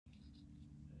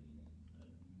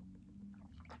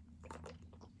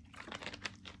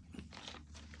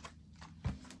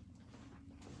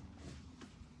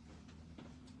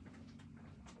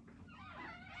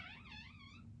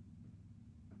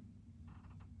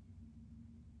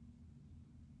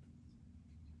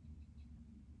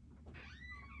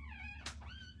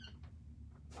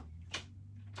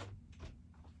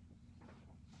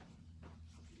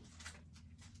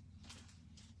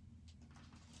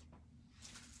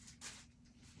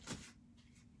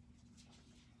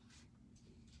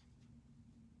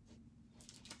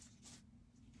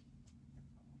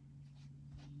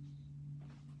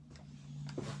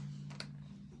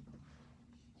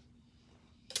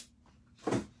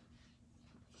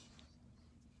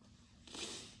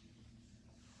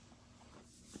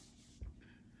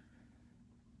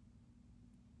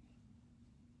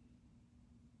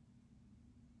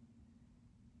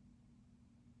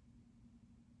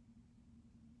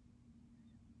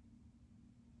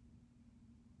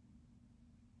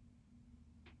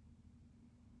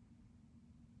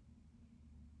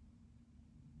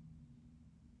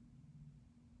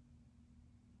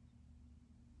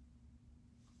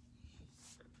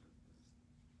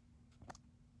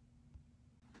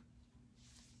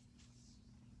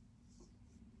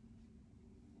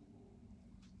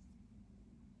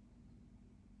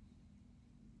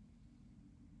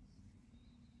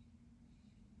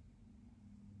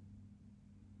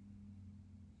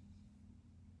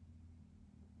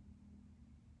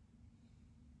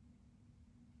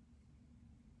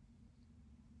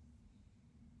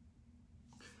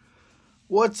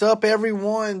What's up,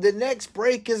 everyone? The next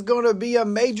break is going to be a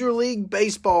Major League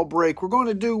Baseball break. We're going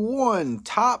to do one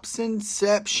Topps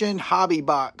Inception hobby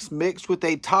box mixed with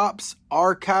a Topps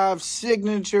Archive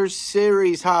Signature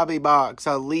Series hobby box,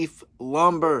 a Leaf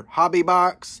Lumber hobby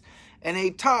box, and a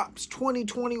Topps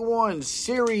 2021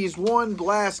 Series 1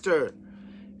 Blaster.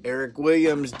 Eric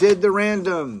Williams did the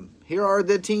random. Here are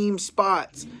the team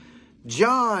spots.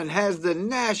 John has the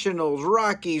Nationals,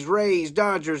 Rockies, Rays,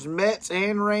 Dodgers, Mets,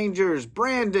 and Rangers.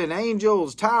 Brandon,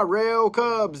 Angels, Tyrell,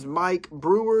 Cubs, Mike,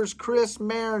 Brewers, Chris,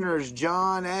 Mariners,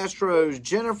 John, Astros,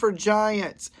 Jennifer,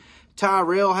 Giants.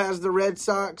 Tyrell has the Red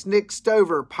Sox, Nick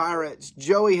Stover, Pirates,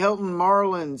 Joey Hilton,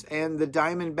 Marlins, and the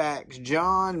Diamondbacks.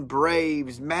 John,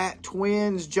 Braves, Matt,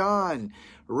 Twins, John,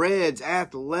 Reds,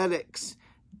 Athletics.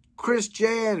 Chris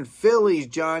Jan, Phillies,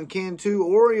 John Cantu,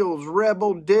 Orioles,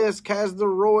 Rebel, Disc has the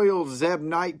Royals, Zeb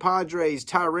Knight, Padres,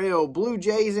 Tyrell, Blue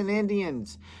Jays, and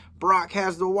Indians. Brock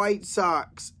has the White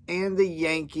Sox, and the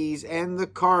Yankees, and the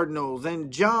Cardinals.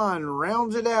 And John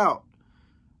rounds it out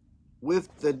with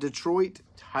the Detroit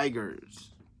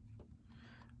Tigers.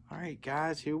 All right,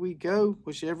 guys, here we go.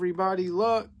 Wish everybody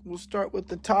luck. We'll start with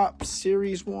the Topps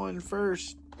Series 1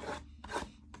 first,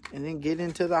 and then get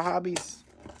into the hobbies.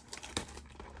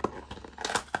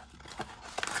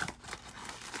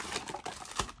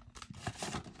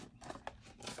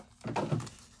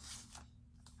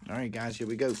 All right, guys, here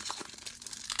we go.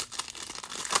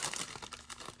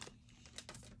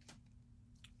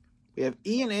 We have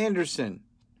Ian Anderson,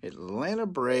 Atlanta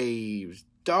Braves.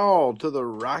 Dahl to the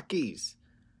Rockies.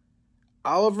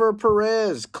 Oliver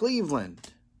Perez,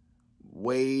 Cleveland.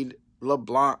 Wade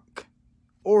LeBlanc,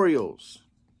 Orioles.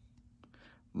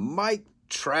 Mike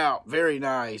Trout, very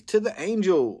nice, to the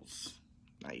Angels.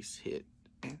 Nice hit.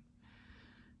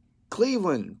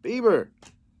 Cleveland, Bieber.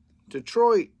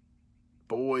 Detroit,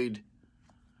 Boyd.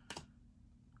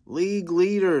 League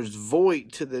leaders,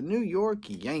 Voit to the New York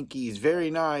Yankees.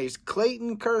 Very nice.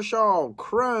 Clayton Kershaw,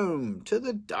 Chrome to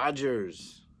the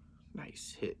Dodgers.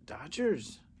 Nice hit,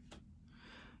 Dodgers.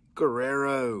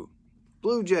 Guerrero,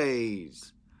 Blue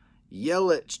Jays.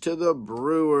 Yelich to the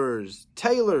Brewers.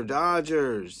 Taylor,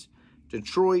 Dodgers.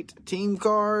 Detroit team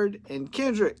card. And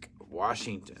Kendrick,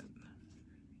 Washington.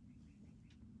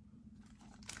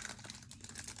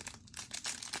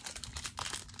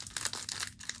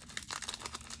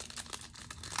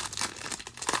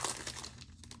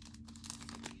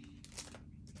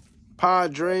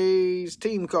 Padres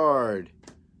team card.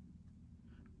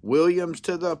 Williams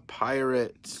to the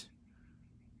Pirates.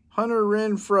 Hunter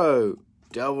Renfroe,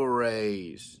 Devil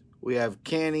Rays. We have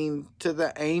Canning to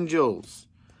the Angels.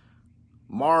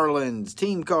 Marlins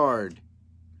team card.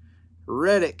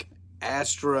 Reddick,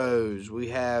 Astros. We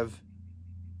have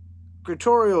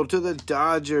Gretorial to the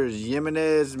Dodgers.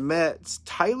 Jimenez, Mets.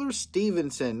 Tyler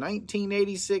Stevenson,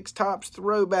 1986 Topps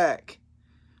throwback.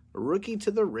 Rookie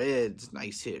to the Reds.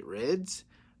 Nice hit, Reds.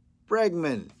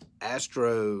 Bregman,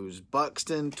 Astros.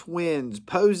 Buxton, Twins.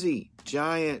 Posey,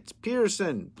 Giants.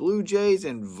 Pearson, Blue Jays.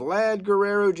 And Vlad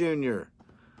Guerrero Jr.,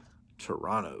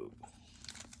 Toronto.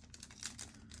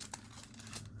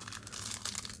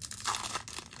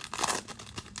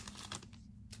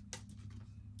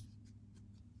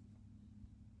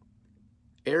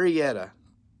 Arrieta,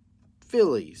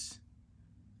 Phillies.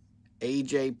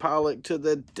 A.J. Pollock to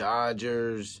the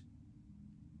Dodgers.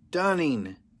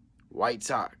 Dunning, White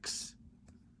Sox.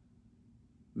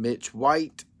 Mitch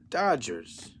White,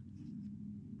 Dodgers.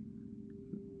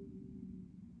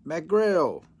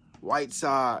 McGrail, White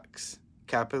Sox.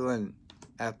 Kaplan,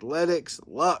 Athletics.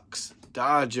 Lux,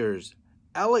 Dodgers.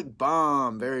 Alec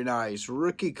Baum, very nice.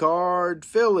 Rookie card,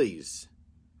 Phillies.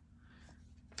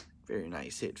 Very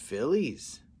nice hit,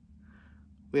 Phillies.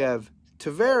 We have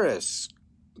Tavares,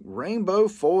 Rainbow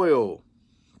Foil,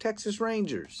 Texas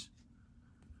Rangers.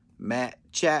 Matt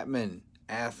Chapman,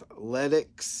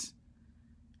 Athletics.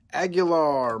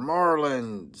 Aguilar,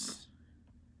 Marlins.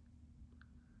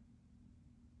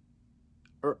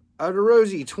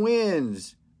 Oterosi,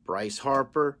 Twins. Bryce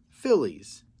Harper,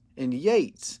 Phillies. And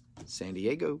Yates, San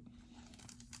Diego.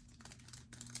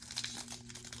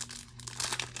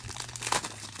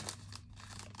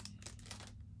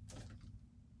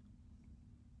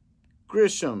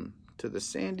 Grisham to the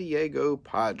San Diego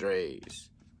Padres.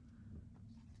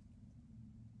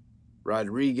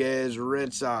 Rodriguez,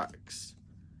 Red Sox.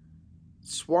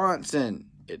 Swanson,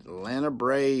 Atlanta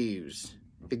Braves.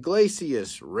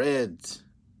 Iglesias, Reds.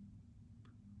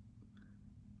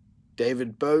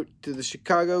 David Boat to the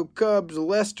Chicago Cubs.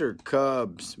 Lester,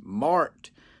 Cubs.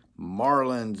 Mart,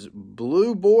 Marlins.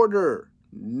 Blue border,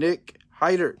 Nick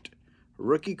Heidert.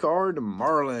 Rookie card,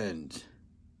 Marlins.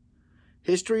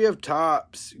 History of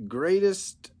Topps.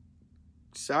 Greatest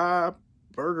Cy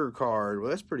Burger card. Well,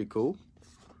 that's pretty cool.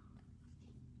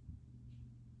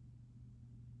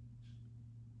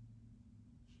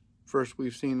 First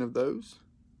we've seen of those.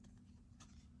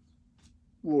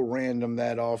 We'll random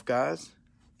that off, guys.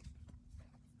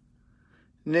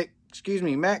 Max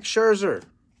Scherzer.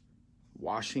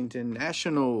 Washington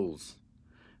Nationals.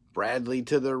 Bradley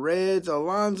to the Reds.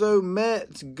 Alonso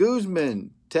Mets.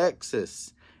 Guzman,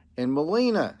 Texas. And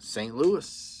Molina, St.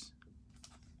 Louis.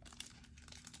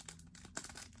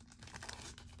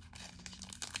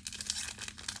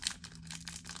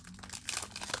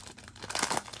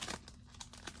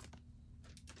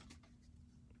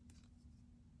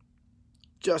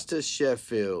 Justice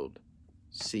Sheffield,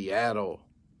 Seattle.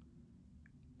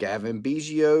 Gavin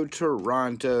Biggio,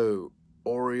 Toronto.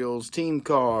 Orioles team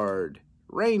card.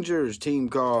 Rangers team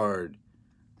card.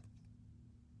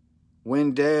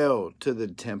 Wendell to the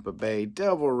Tampa Bay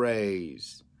Devil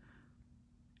Rays.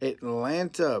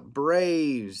 Atlanta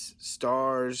Braves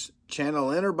Stars Channel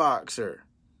Interboxer.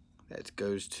 That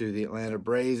goes to the Atlanta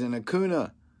Braves and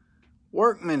Acuna.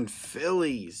 Workman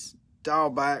Phillies.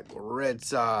 Dahlback Red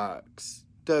Sox.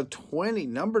 The 20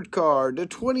 numbered card. The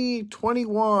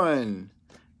 2021.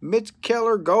 Mitch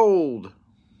Keller Gold.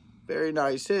 Very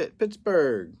nice hit.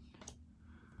 Pittsburgh.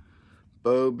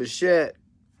 Bo Bichette.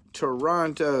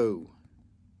 Toronto.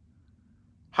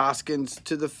 Hoskins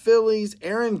to the Phillies.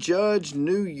 Aaron Judge,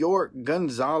 New York.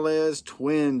 Gonzalez,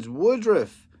 Twins.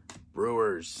 Woodruff,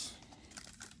 Brewers.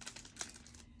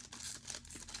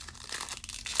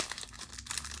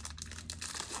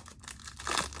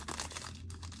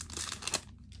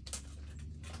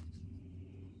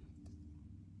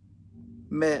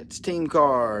 Mets team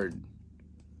card.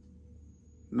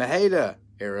 Maheda,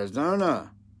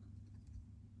 Arizona.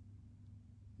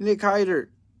 Nick Heidert,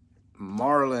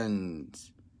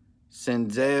 Marlins.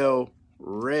 Senzel,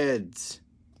 Reds.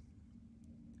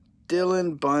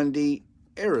 Dylan Bundy,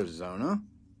 Arizona.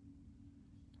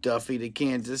 Duffy to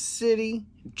Kansas City.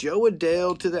 Joe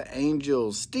Adele to the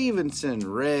Angels. Stevenson,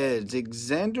 Reds.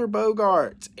 Xander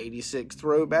Bogaerts, 86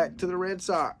 throwback to the Red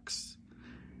Sox.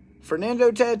 Fernando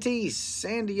Tatis,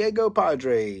 San Diego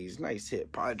Padres. Nice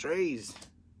hit, Padres.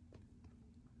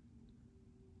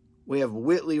 We have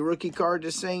Whitley, rookie card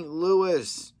to St.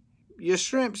 Louis.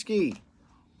 Yastrzemski,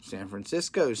 San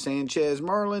Francisco. Sanchez,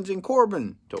 Marlins, and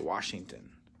Corbin to Washington.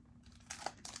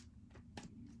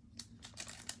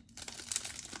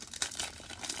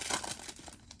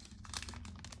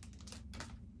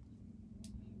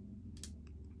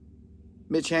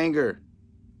 Mitch Hanger,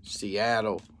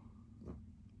 Seattle.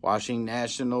 Washington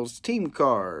Nationals team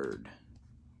card.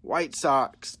 White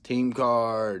Sox team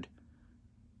card.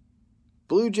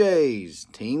 Blue Jays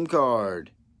team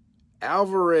card.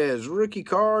 Alvarez rookie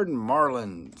card,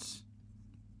 Marlins.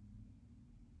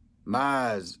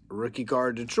 Mize rookie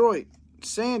card, Detroit.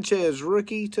 Sanchez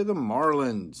rookie to the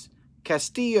Marlins.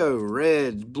 Castillo,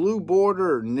 Reds. Blue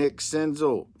border, Nick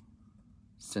Senzel,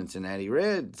 Cincinnati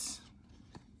Reds.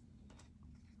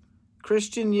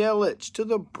 Christian Yelich to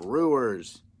the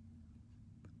Brewers.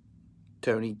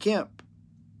 Tony Kemp.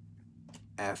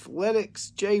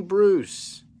 Athletics, Jay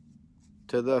Bruce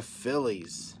to the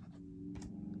Phillies.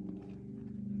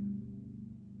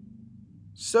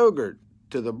 Sogard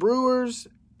to the Brewers,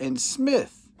 and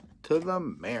Smith to the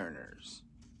Mariners.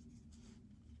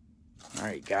 All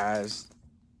right, guys.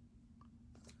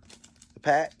 The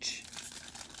patch.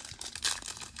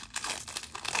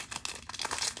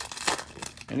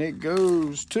 And it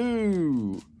goes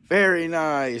to, very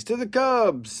nice, to the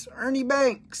Cubs, Ernie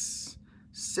Banks.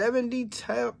 70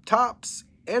 Topps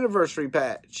anniversary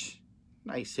patch.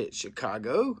 Nice hit,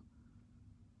 Chicago.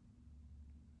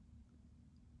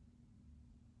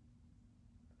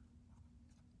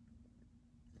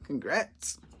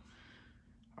 Congrats.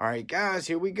 All right, guys,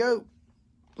 here we go.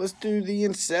 Let's do the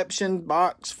Inception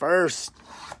box first.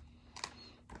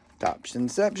 Topps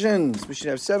Inceptions. We should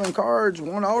have 7 cards,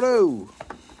 1 auto.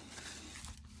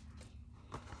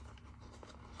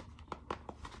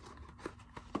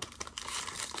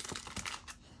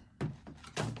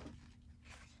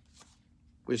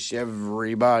 Wish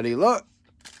everybody luck.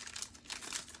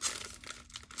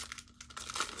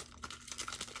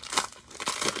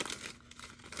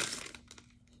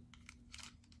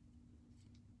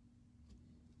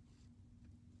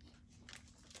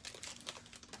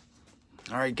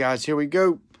 All right, guys, here we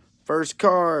go. First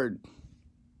card.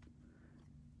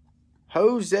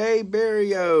 Jose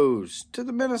Berrios to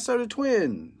the Minnesota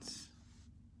Twins.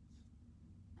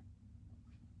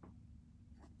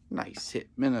 Nice hit,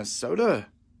 Minnesota.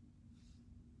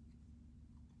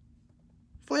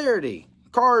 Flaherty,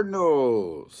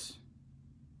 Cardinals.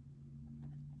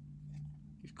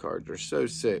 Cards are so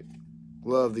sick.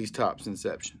 Love these Topps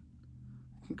Inception.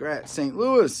 Congrats, St.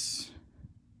 Louis.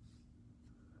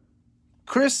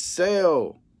 Chris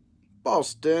Sale,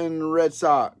 Boston Red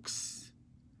Sox.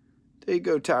 There you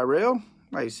go, Tyrell.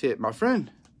 Nice hit, my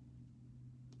friend.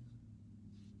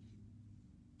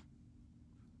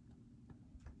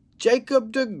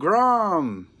 Jacob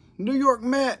deGrom, New York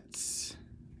Mets.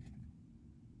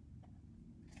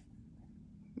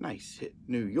 Nice hit,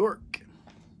 New York.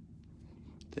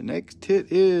 The next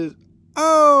hit is,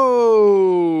 oh,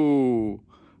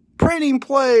 printing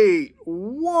plate,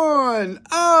 1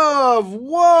 of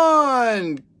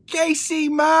 1, Casey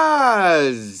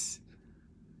Mize,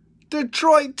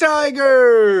 Detroit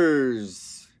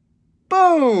Tigers.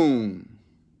 Boom.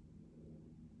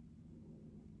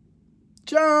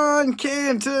 John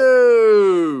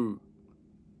Cantu.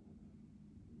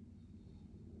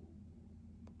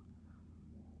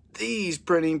 These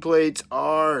printing plates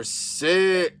are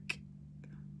sick.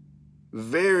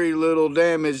 Very little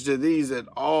damage to these at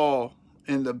all.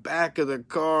 In the back of the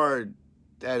card.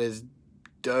 That is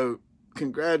dope.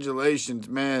 Congratulations,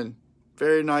 man.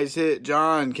 Very nice hit,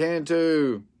 John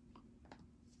Cantu.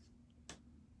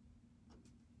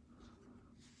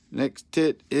 Next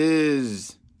hit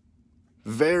is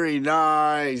very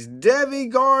nice. Devi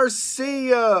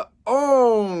Garcia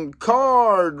on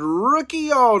card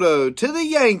rookie auto to the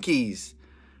Yankees.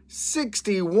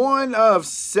 61 of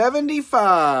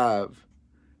 75.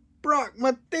 Brock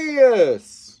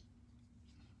Matthias.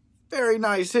 Very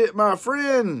nice hit, my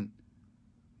friend.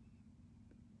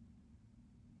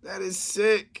 That is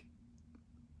sick.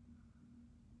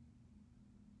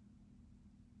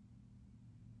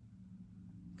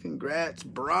 Congrats,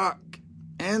 Brock.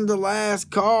 And the last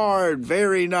card,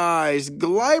 very nice.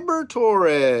 Gleyber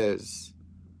Torres.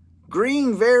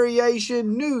 Green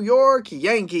variation, New York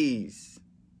Yankees.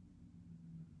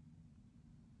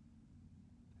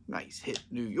 Nice hit,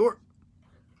 New York.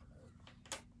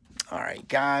 All right,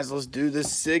 guys, let's do the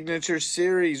signature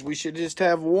series. We should just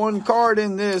have one card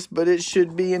in this, but it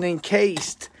should be an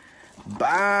encased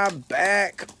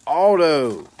buyback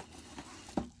auto.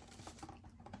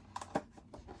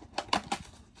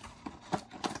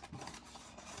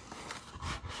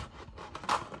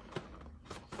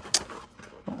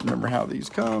 Remember how these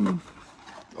come.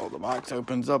 Oh, the box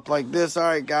opens up like this. All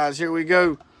right, guys, here we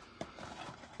go.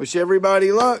 Wish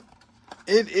everybody luck.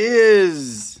 It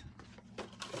is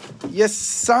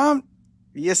Yasmani.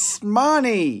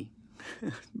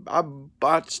 I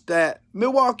botched that.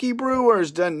 Milwaukee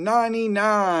Brewers, the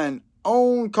 99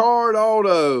 on card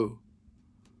auto.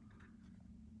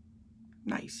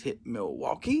 Nice hit,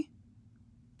 Milwaukee.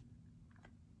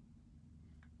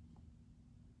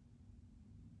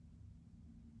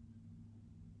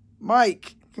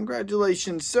 Mike,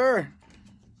 congratulations, sir.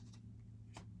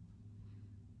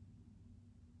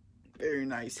 Very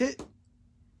nice hit.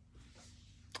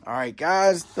 All right,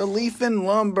 guys, the LYNN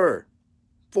Lumber.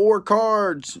 4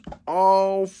 cards.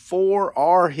 All 4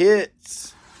 are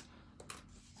hits.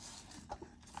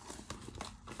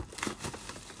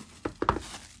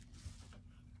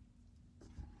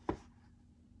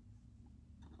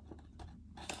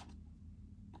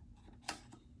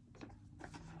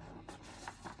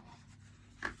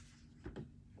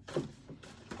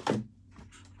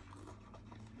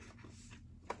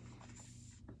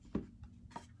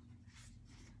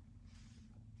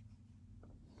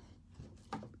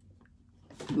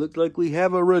 Looks like we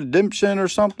have a redemption or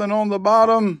something on the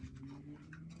bottom.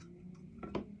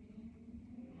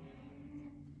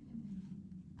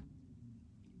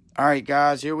 All right,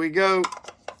 guys, here we go.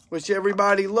 Wish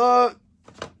everybody luck.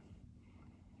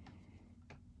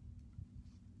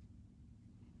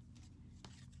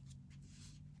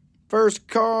 First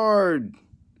card.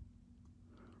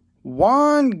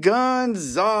 Juan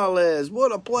Gonzalez.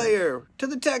 What a player. To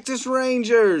the Texas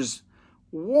Rangers.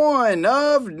 1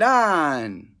 of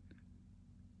 9.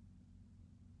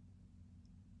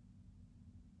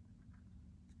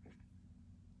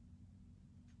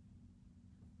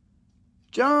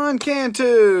 John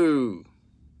Cantu.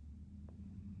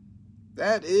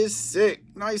 That is sick.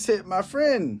 Nice hit, my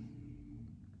friend.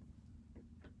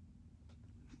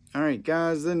 All right,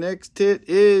 guys, the next hit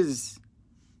is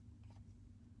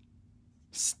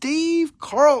Steve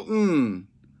Carlton.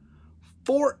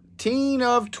 14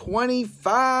 of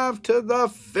 25 to the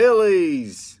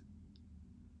Phillies.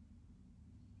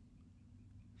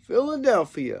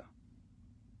 Philadelphia.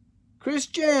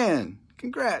 Christian,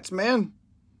 congrats, man.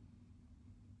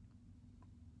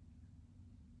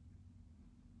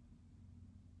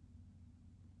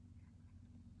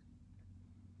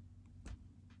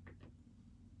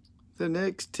 The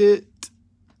next hit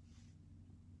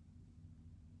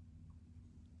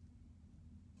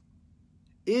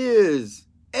is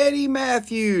Eddie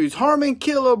Matthews, Harmon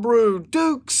Killebrew,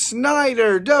 Duke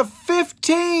Snyder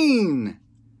 /15.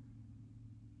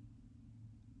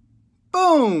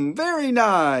 Boom, very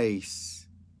nice.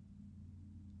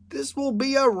 This will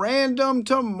be a random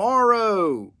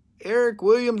tomorrow. Eric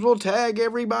Williams will tag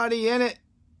everybody in it.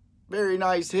 Very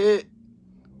nice hit.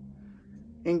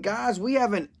 And guys, we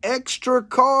have an extra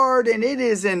card, and it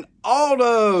is an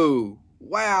auto.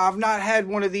 Wow, I've not had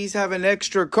one of these have an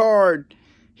extra card.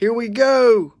 Here we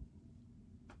go.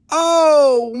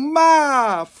 Oh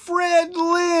my, Fred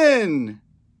LYNN.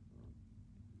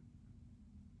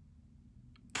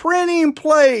 Printing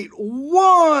plate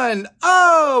 1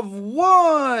 of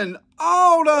 1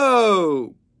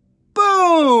 auto.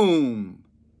 Boom.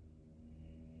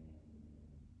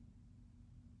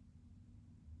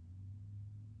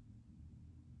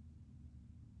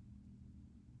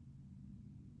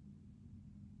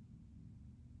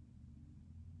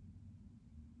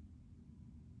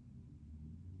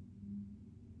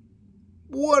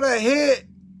 What a hit.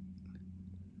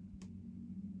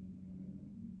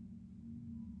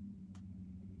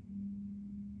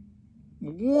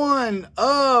 One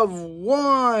of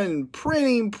 1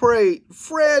 printing plate,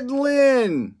 Fred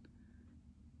LYNN.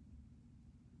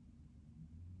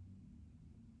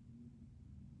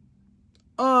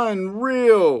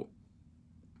 Unreal.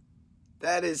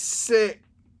 That is sick.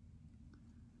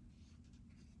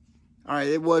 All right,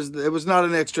 it was not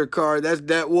an extra card.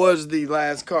 That was the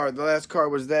last card. The last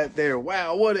card was that there.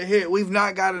 Wow, what a hit. We've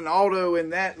not got an auto in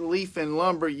that Leaf and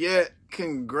Lumber yet.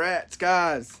 Congrats,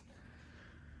 guys.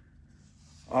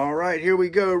 All right, here we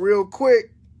go real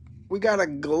quick. We got a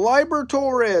Gleyber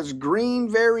Torres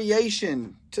green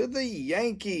variation to the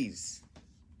Yankees.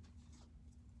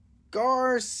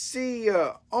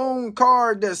 Garcia on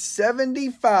card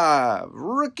 /75.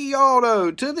 Rookie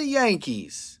auto to the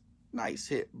Yankees. Nice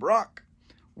hit, Brock.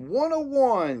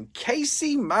 101,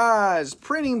 Casey Mize,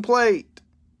 printing plate.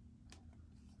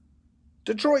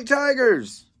 Detroit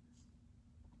Tigers.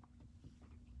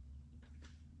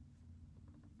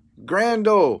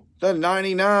 Grandal,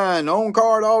 /99, on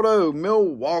card auto,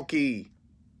 Milwaukee.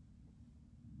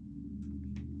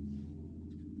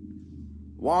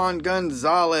 Juan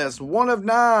Gonzalez, 1 of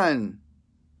 9.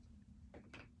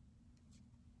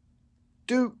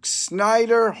 Duke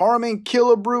Snyder, Harmon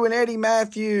Killebrew, and Eddie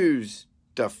Matthews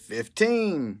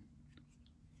 /15.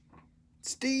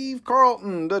 Steve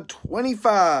Carlton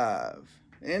 /25.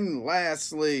 And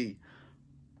lastly,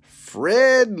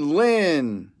 Fred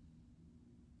LYNN,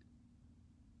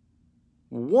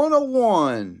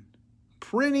 101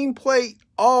 printing plate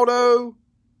auto.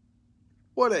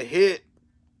 What a hit.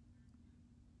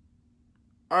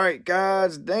 All right,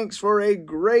 guys, thanks for a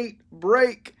great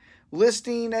break.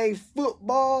 Listing a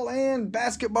football and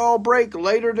basketball break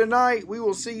later tonight. We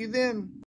will see you then.